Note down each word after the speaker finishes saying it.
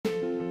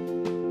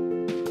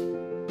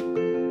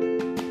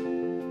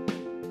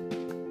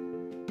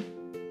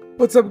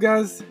What's up,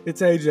 guys?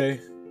 It's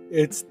AJ.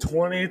 It's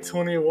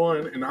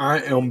 2021 and I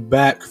am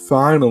back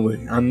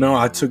finally. I know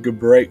I took a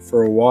break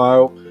for a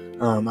while.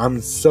 I'm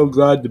so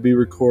glad to be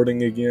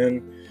recording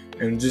again.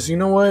 And just, you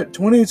know what?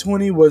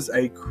 2020 was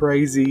a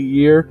crazy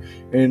year.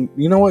 And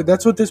you know what?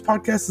 That's what this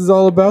podcast is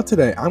all about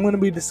today. I'm going to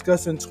be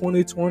discussing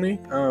 2020,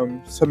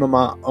 some of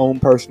my own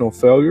personal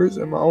failures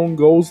and my own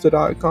goals that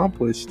I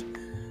accomplished.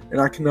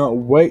 And I cannot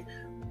wait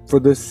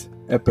for this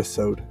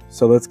episode.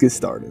 So let's get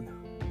started.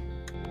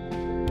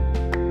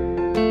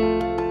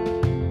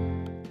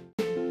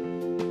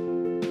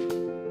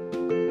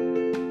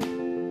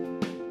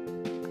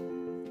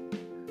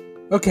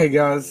 Okay,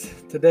 guys,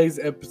 today's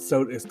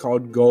episode is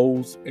called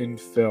Goals and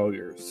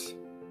Failures.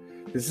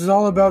 This is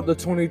all about the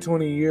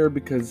 2020 year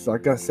because,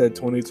 like I said,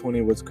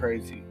 2020 was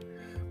crazy.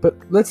 But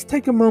let's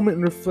take a moment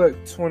and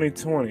reflect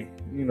 2020.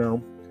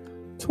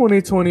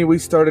 2020, we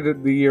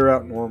started the year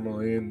out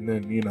normally, and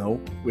then,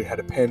 we had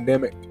a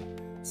pandemic,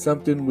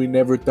 something we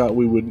never thought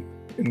we would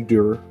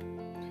endure.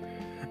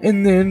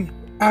 And then,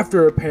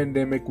 after a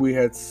pandemic, we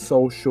had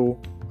social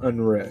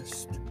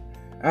unrest.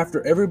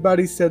 After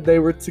everybody said they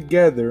were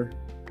together,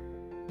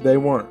 they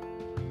weren't.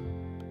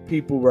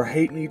 People were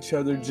hating each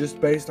other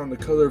just based on the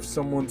color of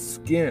someone's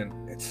skin.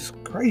 It's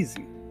just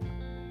crazy.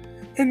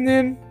 And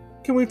then,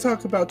 can we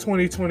talk about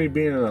 2020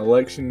 being an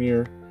election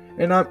year?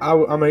 And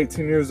I'm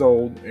 18 years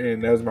old,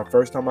 and that was my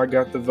first time I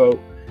got to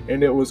vote,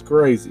 and it was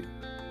crazy.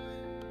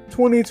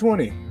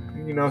 2020,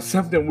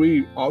 something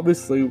we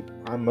obviously,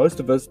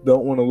 most of us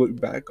don't want to look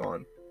back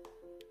on.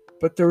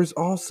 But there was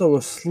also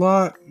a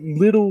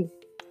little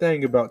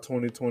thing about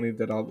 2020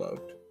 that I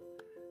loved.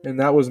 And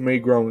that was me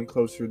growing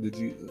closer to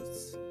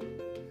Jesus.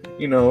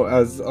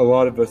 As a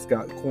lot of us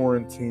got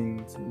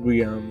quarantined,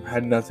 we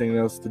had nothing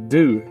else to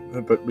do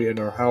but be in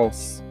our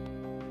house.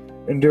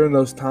 And during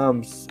those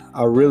times,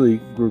 I really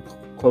grew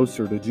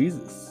closer to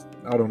Jesus.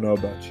 I don't know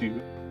about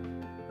you.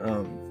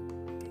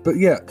 But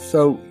yeah,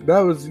 so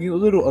that was a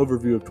little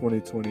overview of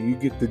 2020. You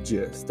get the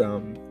gist.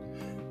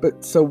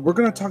 So we're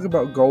going to talk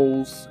about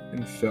goals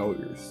and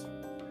failures.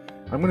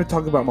 I'm going to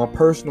talk about my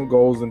personal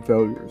goals and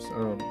failures.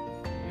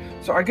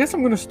 So I guess I'm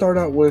going to start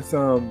out with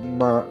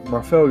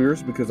my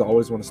failures because I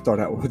always want to start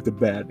out with the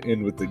bad,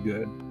 end with the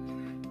good.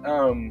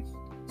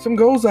 Some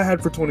goals I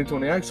had for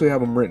 2020, I actually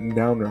have them written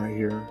down right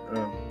here.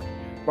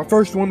 My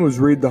first one was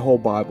read the whole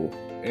Bible,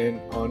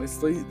 and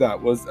honestly,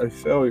 that was a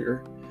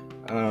failure.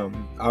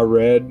 I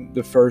read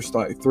the first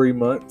 3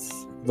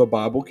 months of the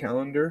Bible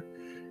calendar,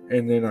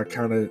 and then I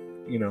kind of,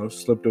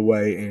 slipped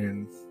away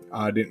and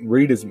I didn't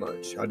read as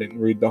much. I didn't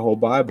read the whole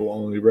Bible, I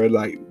only read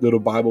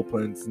little Bible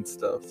plans and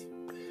stuff.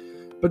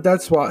 But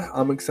that's why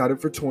I'm excited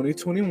for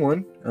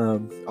 2021.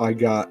 I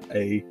got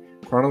a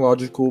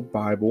chronological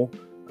Bible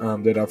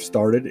that I've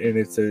started, and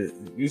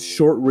it's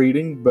short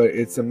reading, but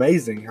it's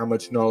amazing how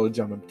much knowledge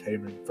I'm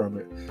obtaining from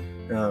it.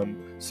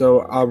 So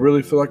I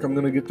really feel like I'm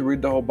going to get to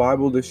read the whole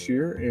Bible this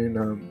year,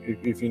 and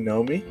if you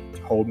know me,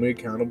 hold me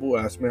accountable,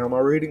 ask me how my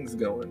reading's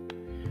going.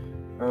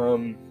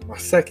 My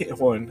second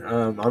one,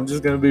 I'm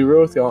just going to be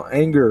real with y'all,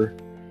 anger.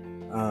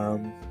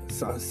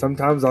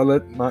 Sometimes I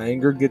let my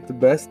anger get the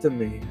best of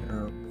me.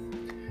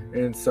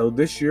 And so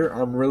this year,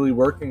 I'm really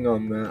working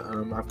on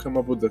that. I've come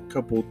up with a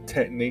couple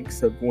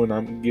techniques of when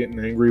I'm getting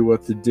angry,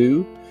 what to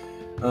do.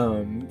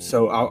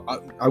 So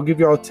I'll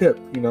give y'all a tip.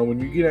 When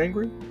you get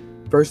angry,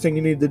 first thing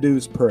you need to do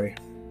is pray.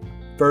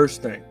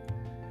 First thing.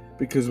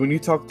 Because when you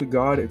talk to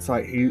God, it's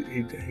like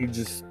he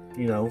just,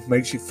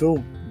 makes you feel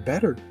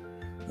better.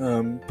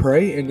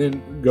 Pray and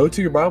then go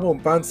to your Bible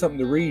and find something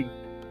to read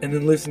and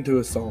then listen to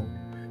a song.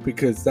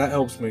 Because that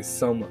helps me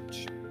so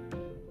much.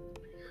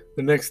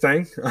 The next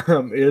thing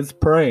is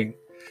praying.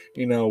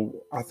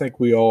 I think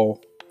we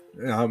all,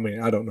 I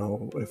don't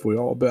know if we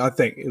all, but I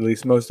think at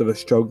least most of us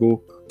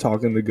struggle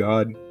talking to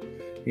God.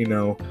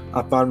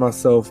 I find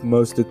myself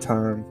most of the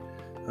time,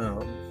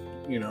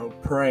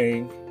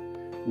 praying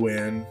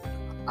when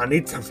I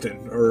need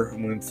something or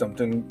when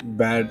something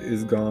bad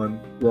is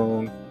gone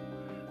wrong.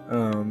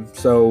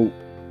 So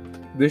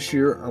this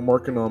year I'm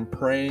working on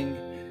praying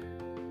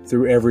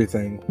through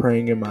everything,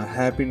 praying in my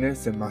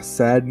happiness and my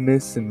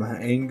sadness and my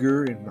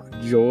anger and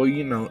my joy,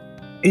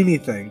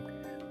 anything,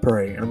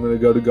 pray. I'm going to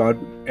go to God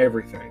with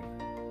everything.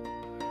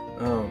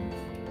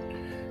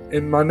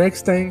 And my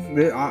next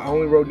thing, I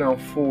only wrote down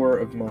 4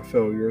 of my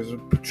failures.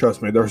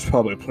 Trust me, there's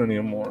probably plenty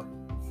of more.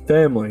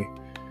 Family.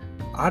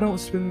 I don't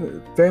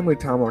spend family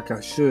time like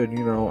I should,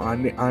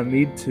 I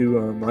need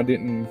to, I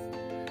didn't,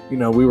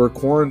 we were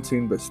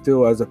quarantined, but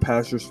still as a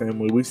pastor's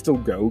family, we still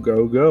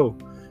go.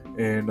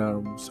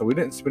 And so we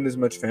didn't spend as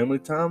much family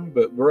time,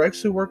 but we're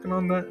actually working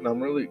on that, and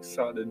I'm really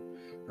excited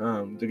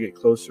to get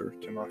closer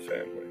to my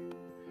family.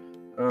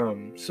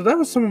 So that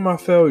was some of my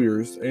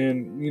failures,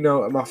 and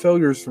my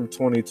failures from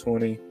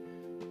 2020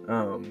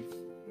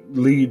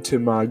 lead to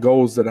my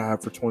goals that I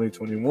have for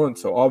 2021.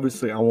 So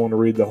obviously I want to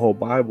read the whole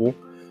Bible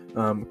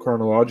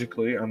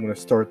chronologically. I've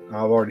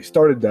already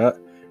started that,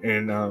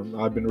 and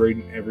I've been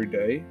reading every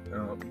day.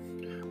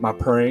 My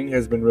praying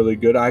has been really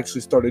good. I actually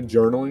started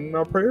journaling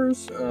my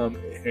prayers,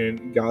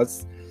 and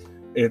God's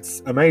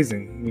it's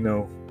amazing.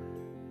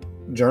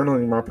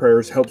 Journaling my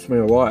prayers helps me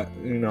a lot.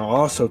 I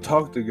also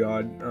talk to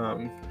God.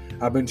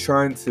 I've been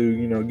trying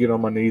to, get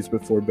on my knees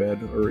before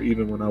bed or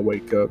even when I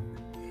wake up,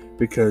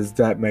 because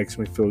that makes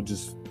me feel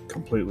just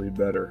completely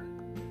better.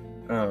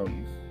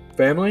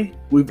 Family,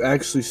 we've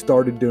actually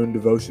started doing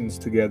devotions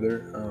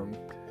together,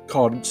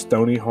 called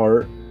Stony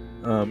Heart.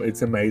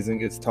 It's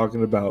amazing. It's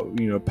talking about,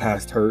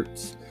 past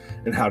hurts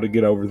and how to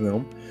get over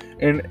them.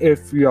 And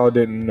if y'all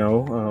didn't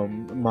know,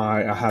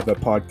 I have a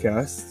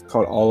podcast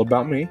called All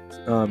About Me.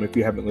 If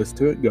you haven't listened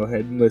to it, go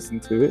ahead and listen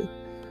to it,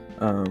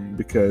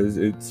 because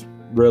it's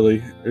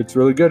really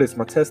good. It's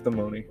my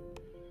testimony.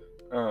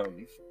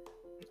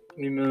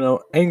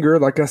 Anger,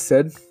 like I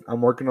said,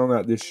 I'm working on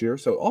that this year.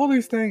 So all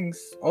these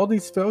things, all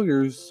these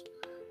failures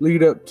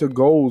lead up to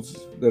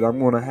goals that I'm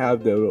going to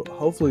have that will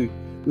hopefully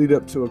lead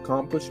up to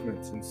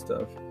accomplishments and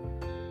stuff.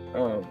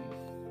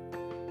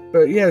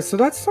 But yeah, so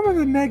that's some of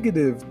the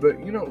negative. But,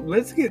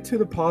 let's get to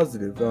the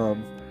positive.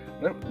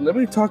 Let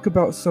me talk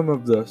about some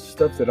of the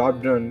stuff that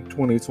I've done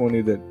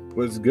 2020 that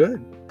was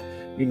good.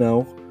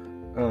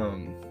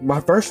 My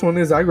first one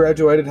is I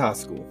graduated high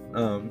school.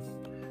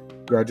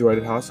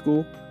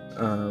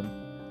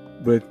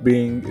 With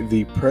being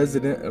the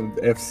president of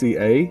the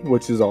FCA,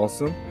 which is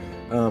awesome.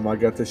 I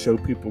got to show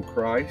people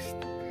Christ.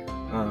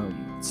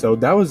 So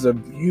that was a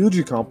huge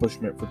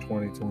accomplishment for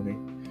 2020.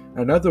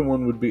 Another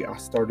one would be I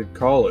started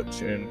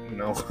college, and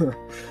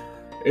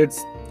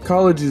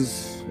college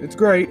is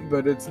great,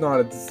 but it's not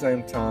at the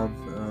same time.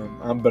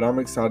 But I'm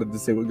excited to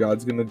see what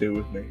God's gonna do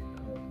with me.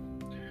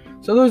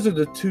 So those are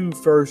the two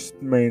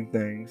first main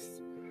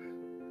things.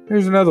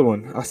 Here's another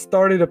one. I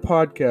started a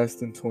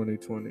podcast in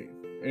 2020,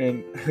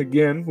 and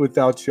again,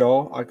 without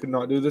y'all, I could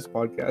not do this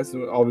podcast.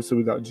 Obviously,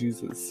 without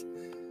Jesus.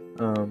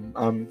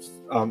 I'm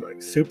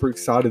super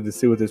excited to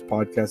see what this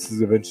podcast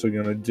is eventually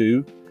gonna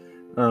do.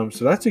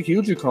 So that's a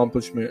huge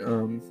accomplishment.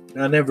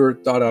 I never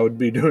thought I would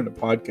be doing a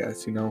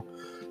podcast,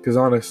 because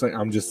honestly,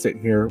 I'm just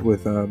sitting here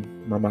with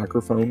my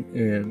microphone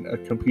and a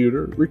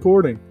computer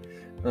recording.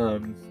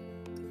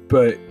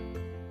 But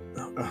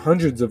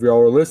hundreds of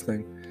y'all are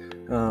listening.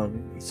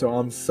 So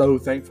I'm so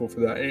thankful for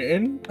that.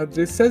 And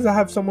it says I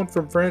have someone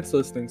from France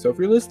listening. So if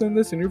you're listening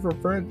to this and you're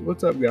from France,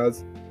 what's up,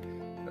 guys?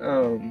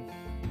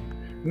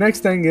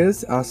 Next thing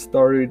is I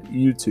started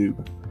YouTube.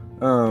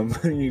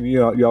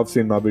 Y'all have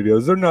seen my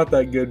videos. They're not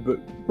that good, but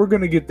we're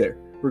going to get there.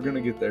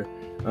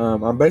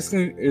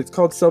 It's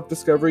called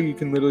Self-Discovery. You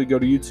can literally go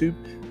to YouTube,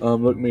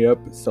 look me up,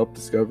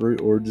 Self-Discovery,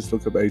 or just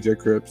look up AJ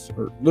Cripps,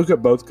 or look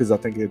up both because I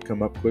think it'd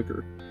come up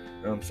quicker.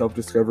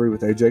 Self-Discovery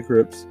with AJ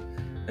Cripps,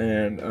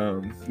 and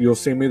you'll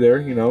see me there.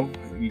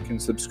 You can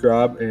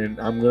subscribe, and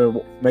I'm going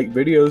to make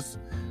videos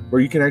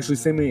where you can actually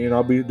see me, and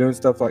I'll be doing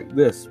stuff like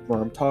this where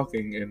I'm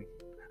talking, and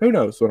who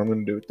knows what I'm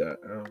going to do with that.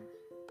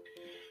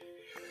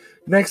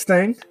 Next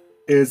thing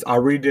is I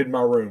redid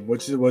my room,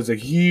 which was a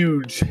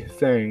huge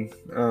thing.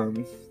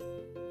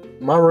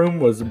 My room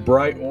was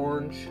bright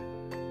orange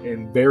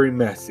and very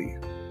messy,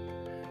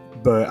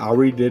 but I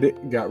redid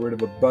it, got rid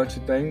of a bunch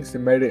of things,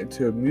 and made it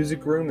into a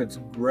music room. It's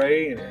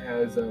gray and it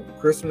has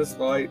Christmas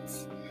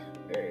lights,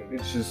 and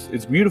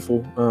it's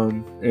beautiful.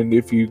 And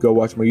if you go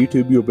watch my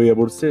YouTube, you'll be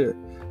able to see it.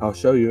 I'll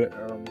show you it.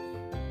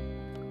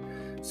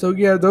 So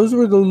yeah, those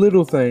were the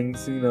little things,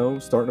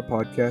 starting a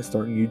podcast,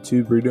 starting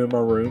YouTube, redoing my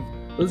room.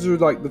 Those are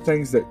like the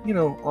things that,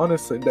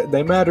 honestly,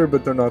 they matter,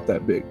 but they're not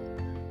that big.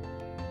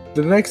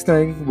 The next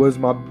thing was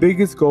my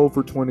biggest goal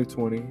for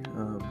 2020.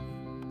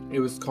 It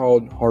was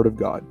called Heart of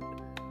God.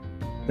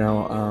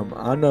 Now,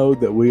 I know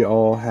that we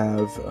all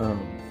have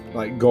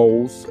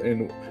goals,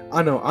 and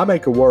I know I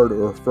make a word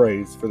or a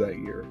phrase for that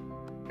year.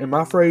 And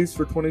my phrase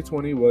for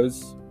 2020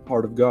 was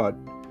Heart of God.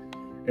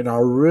 And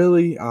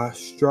I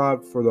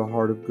strived for the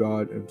heart of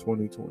God in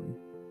 2020,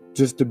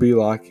 just to be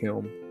like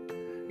Him.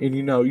 And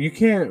you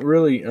can't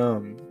really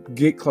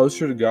get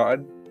closer to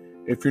God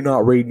if you're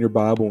not reading your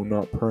Bible and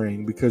not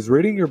praying. Because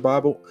reading your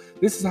Bible,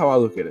 this is how I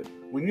look at it.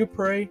 When you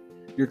pray,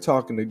 you're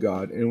talking to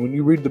God. And when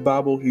you read the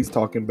Bible, He's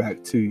talking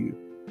back to you.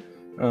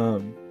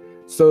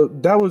 So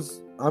that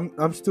was,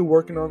 I'm still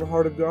working on the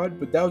heart of God,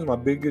 but that was my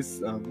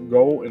biggest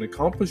goal and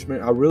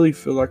accomplishment. I really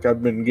feel like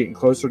I've been getting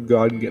closer to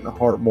God and getting a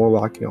heart more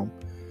like Him.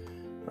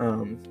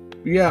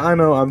 Yeah, I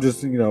know I'm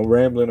just,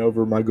 rambling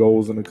over my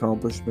goals and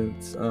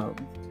accomplishments.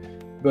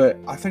 But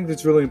I think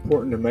it's really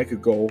important to make a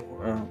goal,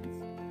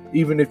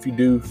 even if you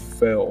do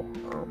fail.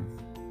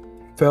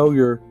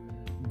 Failure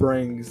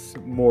brings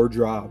more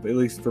drive, at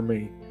least for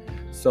me.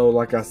 So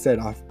like I said,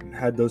 I've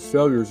had those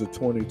failures of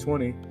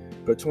 2020,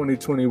 but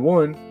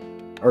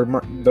 2021,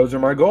 those are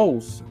my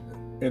goals.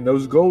 And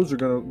those goals are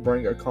going to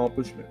bring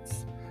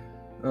accomplishments.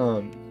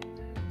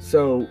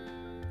 So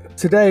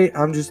today,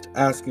 I'm just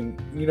asking,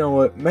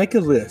 make a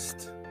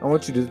list. I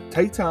want you to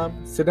take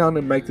time, sit down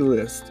and make a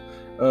list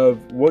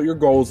of what your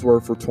goals were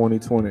for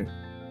 2020,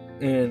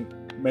 and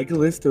make a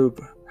list of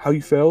how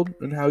you failed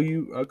and how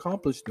you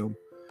accomplished them,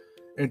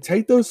 and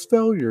take those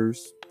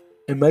failures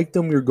and make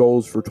them your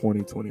goals for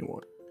 2021.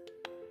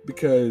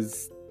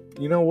 Because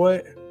you know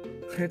what?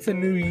 it's a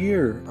new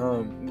year.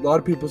 A lot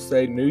of people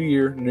say new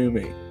year, new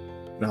me.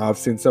 Now, I've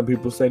seen some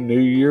people say new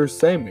year,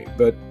 same me,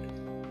 but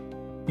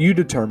you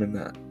determine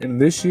that.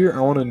 And this year,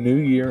 I want a new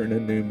year and a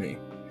new me.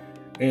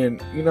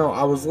 And,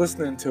 I was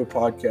listening to a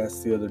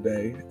podcast the other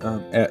day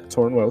at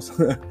Torrin Wells.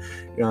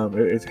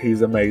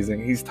 He's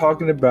amazing. He's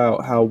talking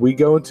about how we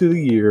go into the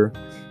year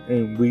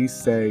and we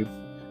say,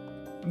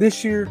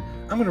 this year,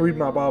 I'm going to read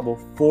my Bible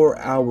 4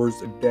 hours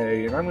a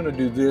day. And I'm going to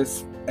do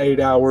this 8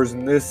 hours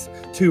and this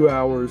 2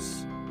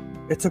 hours.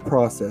 It's a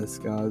process,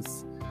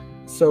 guys.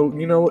 So,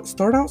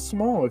 start out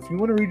small. If you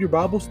want to read your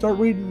Bible, start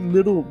reading a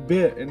little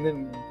bit and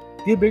then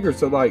get bigger.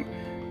 So,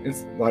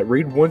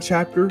 read one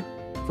chapter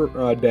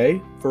for a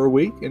day for a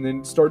week, and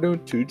then start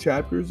doing 2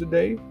 chapters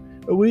a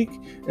week,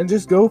 and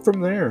just go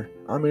from there.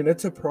 I mean,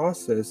 it's a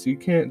process. You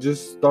can't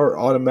just start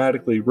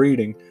automatically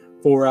reading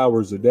 4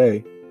 hours a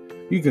day.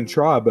 You can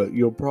try, but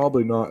you'll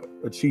probably not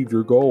achieve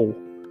your goal.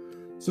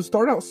 So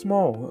start out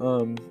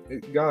small.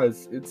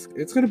 Guys, it's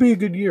going to be a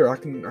good year. I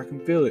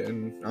can feel it,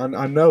 and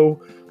I know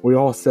we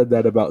all said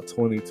that about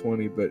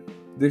 2020, but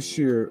this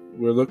year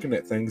we're looking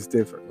at things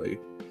differently.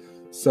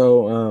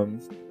 So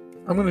I'm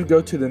going to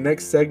go to the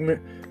next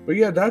segment. But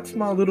yeah, that's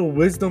my little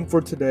wisdom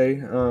for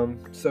today.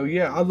 So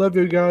yeah, I love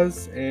you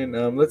guys,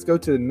 and let's go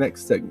to the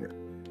next segment.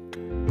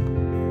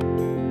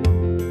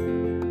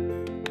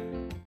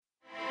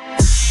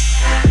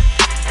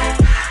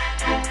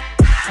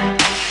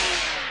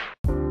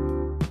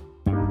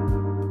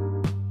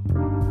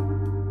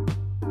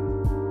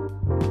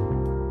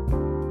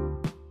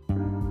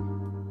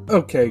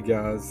 Okay,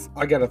 guys,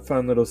 I got a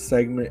fun little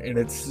segment, and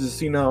it's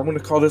just, I'm going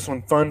to call this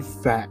one Fun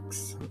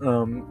Facts.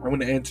 I'm going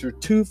to answer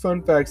 2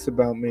 fun facts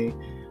about me.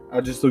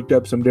 I just looked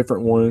up some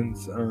different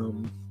ones.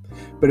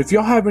 But if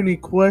y'all have any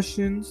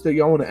questions that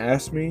y'all want to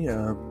ask me,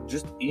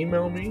 just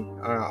email me.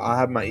 I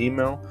have my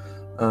email.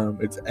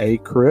 It's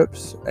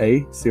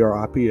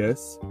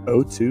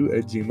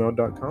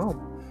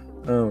acrips02@gmail.com.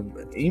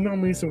 Email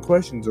me some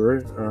questions,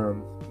 or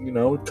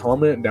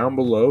comment down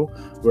below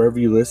wherever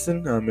you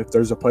listen. If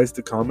there's a place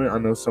to comment, I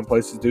know some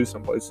places do,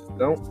 some places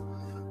don't.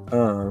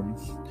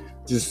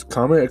 Just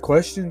comment a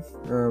question,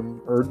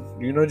 or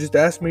just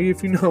ask me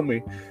if you know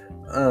me.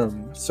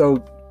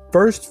 So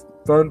first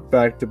fun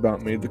fact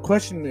about me. The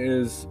question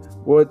is,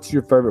 what's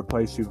your favorite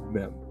place you've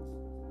been?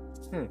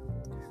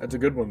 That's a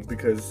good one,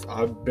 because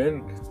I've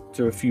been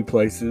to a few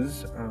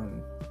places.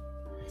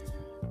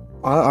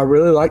 I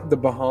really like the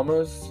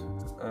Bahamas.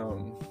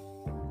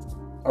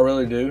 I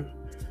really do.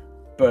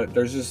 But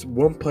there's just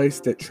one place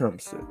that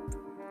trumps it.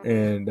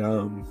 And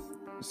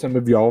some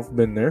of y'all have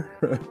been there.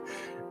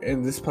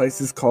 And this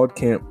place is called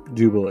Camp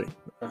Jubilee.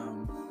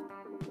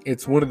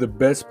 It's one of the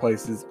best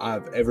places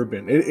I've ever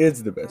been. It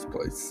is the best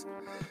place.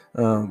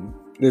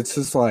 It's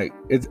just like,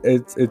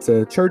 it's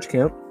a church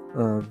camp,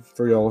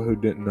 for y'all who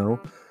didn't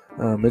know.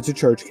 It's a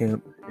church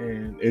camp,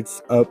 and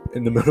it's up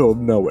in the middle of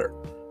nowhere,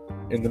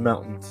 in the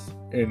mountains,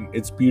 and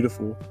it's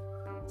beautiful.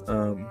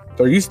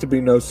 There used to be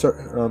no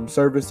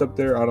service up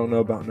there. I don't know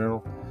about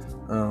now,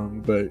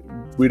 but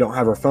we don't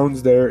have our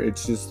phones there.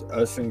 It's just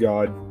us and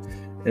God,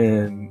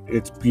 and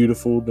it's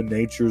beautiful. The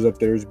nature's up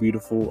there is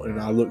beautiful, and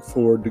I look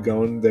forward to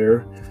going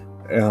there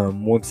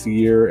once a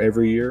year,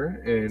 every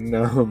year,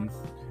 and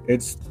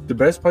it's the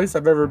best place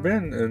I've ever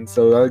been, and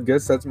so I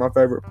guess that's my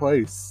favorite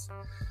place.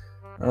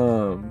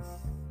 And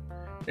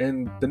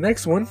the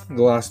next one,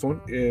 the last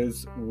one,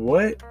 is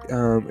what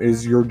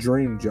is your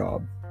dream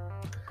job?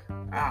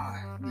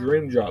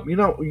 Dream job.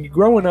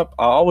 Growing up,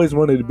 I always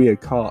wanted to be a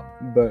cop,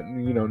 but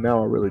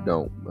now I really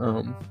don't.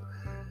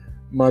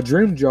 My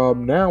dream job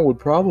now would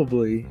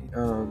probably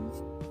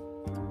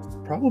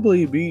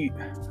be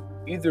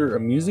either a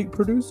music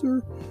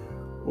producer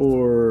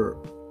or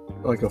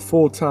like a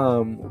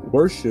full-time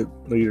worship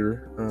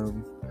leader.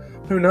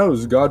 Who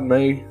knows? God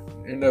may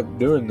end up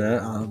doing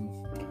that.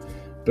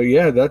 But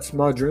yeah, that's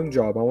my dream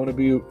job. I want to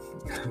be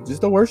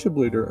just a worship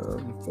leader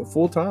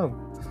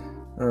full-time.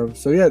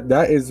 So yeah,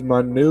 that is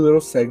my new little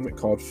segment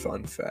called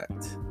Fun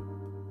Fact.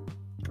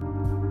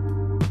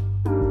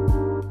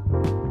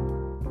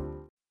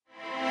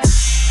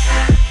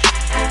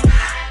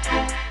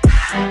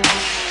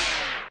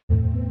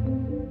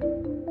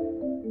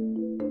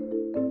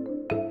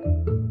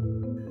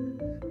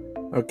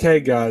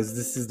 Okay, guys,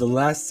 this is the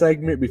last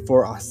segment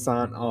before I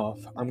sign off.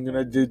 I'm going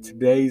to do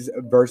today's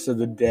verse of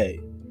the day.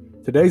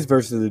 Today's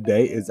verse of the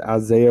day is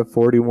Isaiah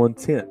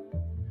 41:10.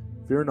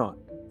 Fear not,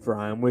 for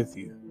I am with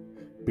you.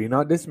 Be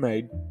not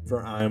dismayed,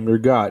 for I am your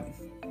God.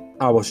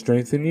 I will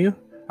strengthen you.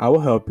 I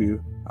will help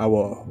you. I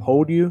will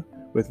hold you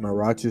with my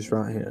righteous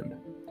right hand.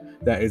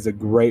 That is a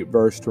great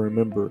verse to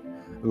remember.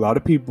 A lot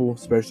of people,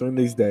 especially in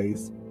these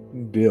days,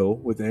 deal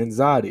with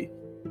anxiety.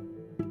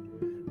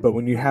 But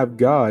when you have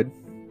God,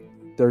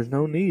 there's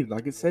no need.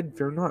 Like I said,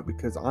 fear not,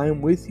 because I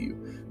am with you.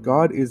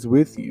 God is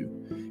with you.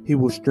 He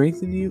will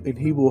strengthen you, and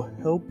He will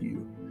help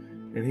you.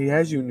 And He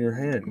has you in your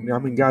hand. I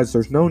mean, guys,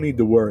 there's no need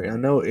to worry. I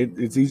know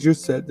it's easier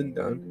said than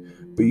done,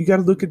 but you got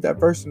to look at that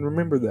verse and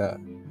remember that.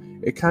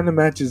 It kind of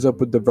matches up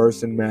with the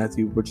verse in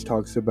Matthew, which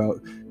talks about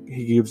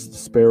He gives the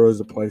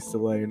sparrows a place to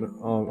lay, and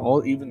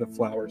even the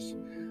flowers.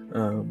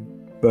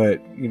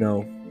 But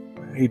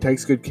He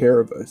takes good care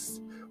of us,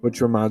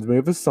 which reminds me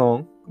of a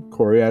song,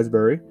 Corey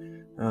Asbury,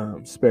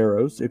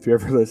 Sparrows. If you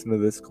ever listen to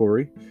this,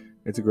 Corey,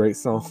 it's a great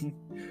song.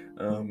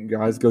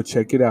 Guys, go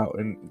check it out.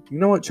 And you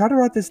know what? Try to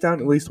write this down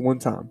at least one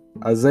time.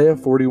 Isaiah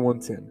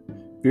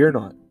 41:10. Fear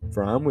not,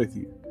 for I am with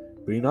you.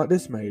 Be not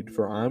dismayed,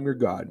 for I am your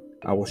God.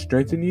 I will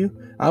strengthen you.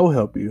 I will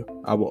help you.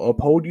 I will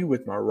uphold you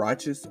with my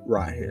righteous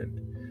right hand.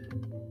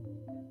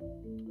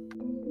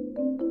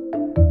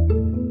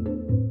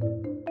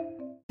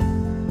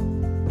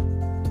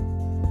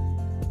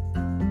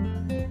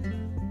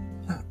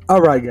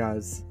 Alright,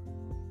 guys.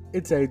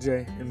 It's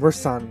AJ, and we're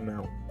signing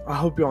out. I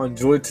hope y'all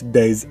enjoyed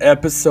today's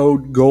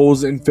episode,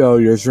 goals and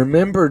failures.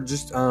 Remember,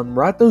 just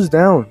write those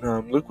down.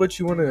 Look what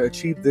you want to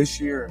achieve this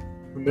year.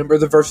 Remember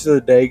the verse of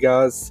the day,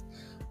 guys.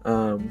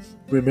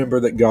 Remember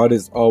that God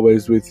is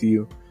always with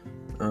you.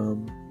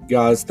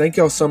 Guys, thank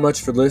y'all so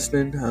much for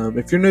listening.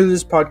 If you're new to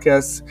this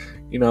podcast,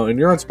 and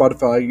you're on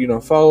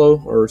Spotify,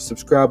 follow or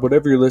subscribe,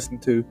 whatever you're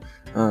listening to.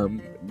 I'm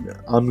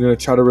going to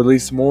try to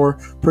release more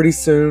pretty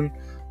soon.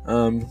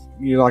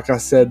 Like I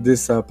said,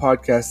 this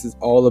podcast is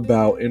all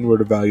about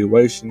inward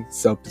evaluation,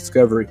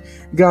 self-discovery.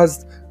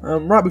 Guys,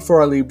 right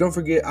before I leave, don't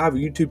forget I have a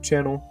YouTube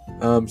channel,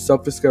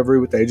 Self-Discovery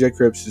with AJ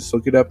Cripps. Just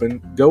look it up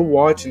and go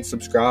watch and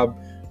subscribe.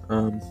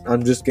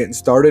 I'm just getting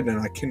started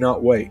and I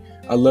cannot wait.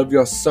 I love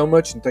y'all so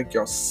much and thank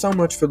y'all so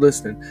much for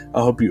listening.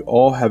 I hope you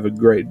all have a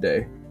great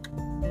day.